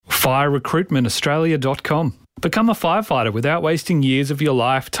FireRecruitmentAustralia.com. Become a firefighter without wasting years of your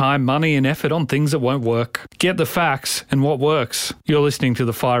life, time, money and effort on things that won't work. Get the facts and what works. You're listening to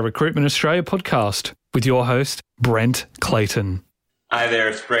the Fire Recruitment Australia podcast with your host, Brent Clayton. Hey there,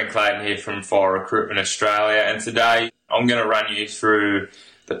 it's Brent Clayton here from Fire Recruitment Australia, and today I'm going to run you through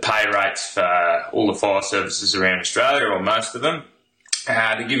the pay rates for all the fire services around Australia, or most of them,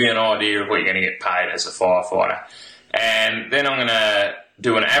 to give you an idea of what you're going to get paid as a firefighter. And then I'm going to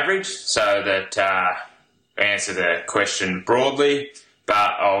do an average so that answer the question broadly, but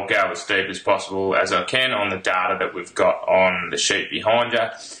I'll go as deep as possible as I can on the data that we've got on the sheet behind you.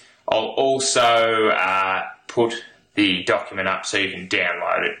 I'll also put the document up so you can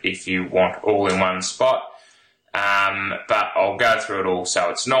download it if you want all in one spot. But I'll go through it all so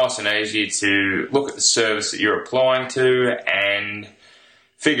it's nice and easy to look at the service that you're applying to and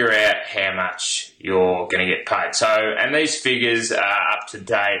figure out how much you're going to get paid. So, and these figures are up to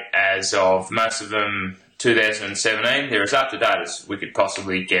date as of, most of them, 2017. They're as up to date as we could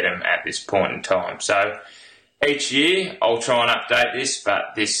possibly get them at this point in time. So each year I'll try and update this,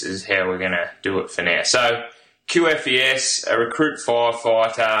 but this is how we're going to do it for now. So QFES, a recruit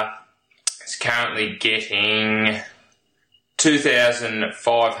firefighter, is currently getting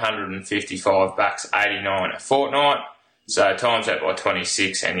 $2,555.89 a fortnight. So times that by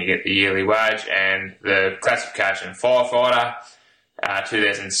 26 and you get the yearly wage. And the classification firefighter,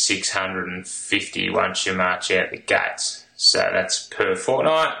 2,650 once you march out the gates. So that's per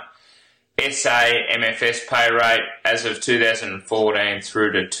fortnight. SA MFS pay rate as of 2014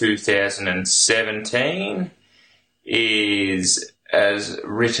 through to 2017 is as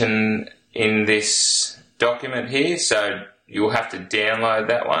written in this document here. So you'll have to download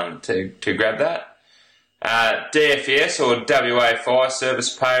that one to grab that. DFES, or WA Fire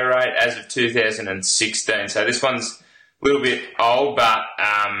Service pay rate as of 2016. So this one's a little bit old, but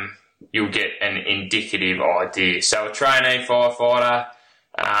you'll get an indicative idea. So a trainee firefighter,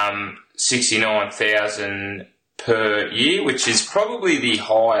 69,000 per year, which is probably the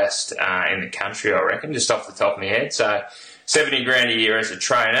highest in the country, I reckon, just off the top of my head. So 70 grand a year as a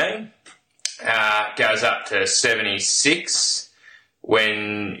trainee, goes up to 76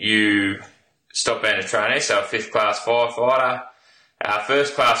 when you stop being a trainee, so a fifth class firefighter.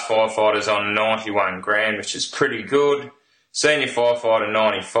 First class firefighters on 91 grand, which is pretty good. Senior firefighter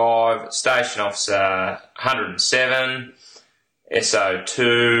 95, station officer 107,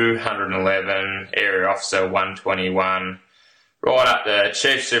 SO2 111, area officer 121, right up to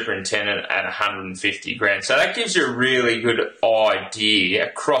chief superintendent at 150 grand. So that gives you a really good idea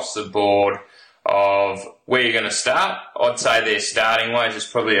across the board of where you're going to start. I'd say their starting wage is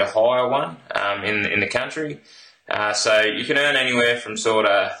probably a higher one in the country. So you can earn anywhere from sort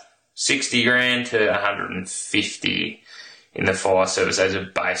of 60 grand to 150 in the fire service as a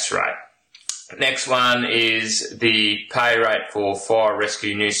base rate. Next one is the pay rate for Fire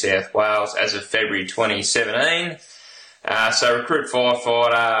Rescue New South Wales as of February 2017. So recruit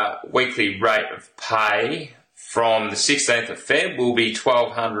firefighter weekly rate of pay from the 16th of Feb will be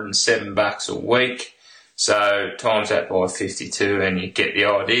 $1,207 a week. So times that by 52 and you get the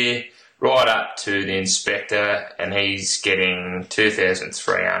idea. Right up to the inspector, and he's getting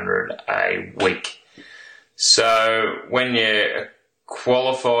 2,300 a week. So when you're a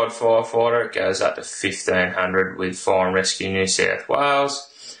qualified firefighter, it goes up to 1,500 with Fire and Rescue New South Wales.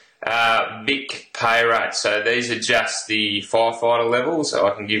 VIC pay rate. So these are just the firefighter levels, so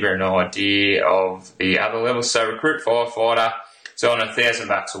I can give you an idea of the other levels. So recruit firefighter, it's on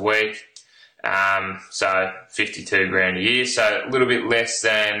 $1,000 a week. So 52 grand a year, so a little bit less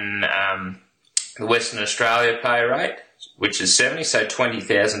than the Western Australia pay rate, which is 70, so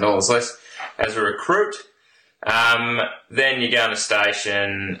 $20,000 less as a recruit. Then you go on a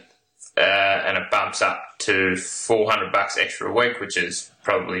station and it bumps up to $400 extra a week, which is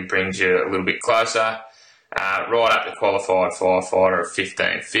probably brings you a little bit closer. Right up to qualified firefighter of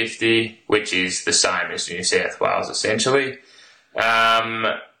 $1,550, which is the same as New South Wales essentially.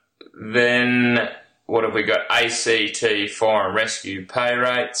 Then what have we got? ACT Fire and Rescue pay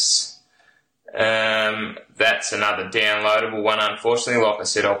rates. That's another downloadable one, unfortunately. Like I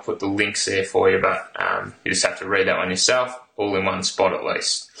said, I'll put the links there for you, but you just have to read that one yourself, all in one spot at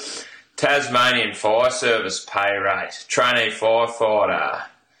least. Tasmanian Fire Service pay rate. Trainee firefighter.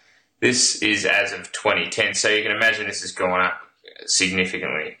 This is as of 2010, so you can imagine this has gone up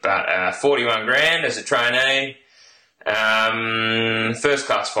significantly. But 41 grand as a trainee. First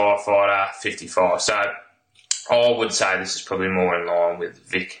class firefighter, 55. So I would say this is probably more in line with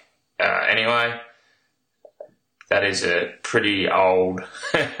VIC. Anyway, that is a pretty old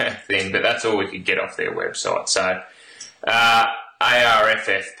thing, but that's all we could get off their website. So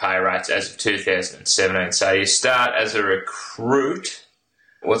ARFF pay rates as of 2017. So you start as a recruit.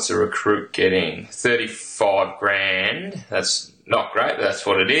 What's a recruit getting? 35 grand. That's not great, but that's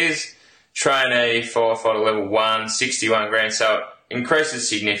what it is. Trainee firefighter level 1, 61 grand. So it increases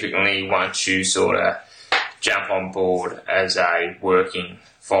significantly once you sort of jump on board as a working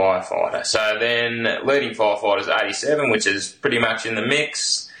firefighter. So then leading firefighters 87, which is pretty much in the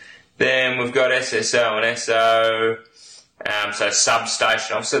mix. Then we've got SSO and SO. So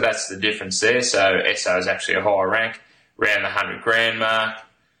substation officer, that's the difference there. So SO is actually a higher rank, around the 100 grand mark,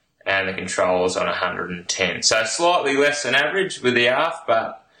 and the controller's on 110. So slightly less than average with the ARF,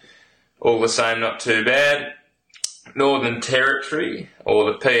 but all the same, not too bad. Northern Territory,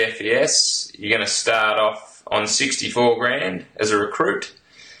 or the PFES, you're going to start off on 64 grand as a recruit.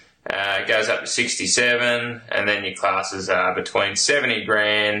 It goes up to 67, and then your classes are between 70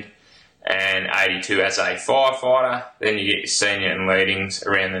 grand and 82 as a firefighter. Then you get your senior and leadings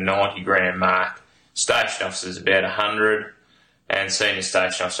around the 90 grand mark. Station officers about 100, and senior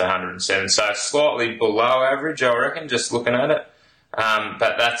station officer 107. So slightly below average, I reckon, just looking at it.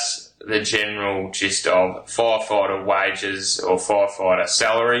 But that's the general gist of firefighter wages or firefighter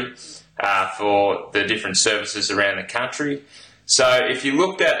salary for the different services around the country. So if you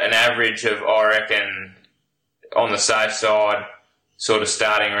looked at an average of, I reckon, on the safe side, sort of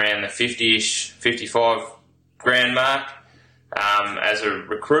starting around the 50-ish, 55 grand mark as a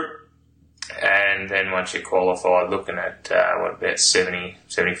recruit. And then once you're qualified, looking at, about 70,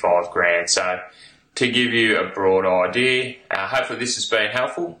 75 grand. So to give you a broad idea, hopefully this has been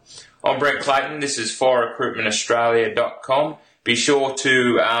helpful. I'm Brent Clayton. This is firerecruitmentaustralia.com. Be sure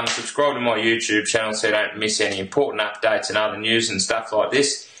to subscribe to my YouTube channel so you don't miss any important updates and other news and stuff like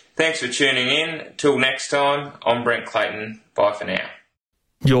this. Thanks for tuning in. Till next time, I'm Brent Clayton. Bye for now.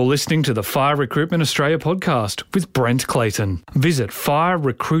 You're listening to the Fire Recruitment Australia podcast with Brent Clayton. Visit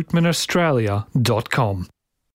firerecruitmentaustralia.com.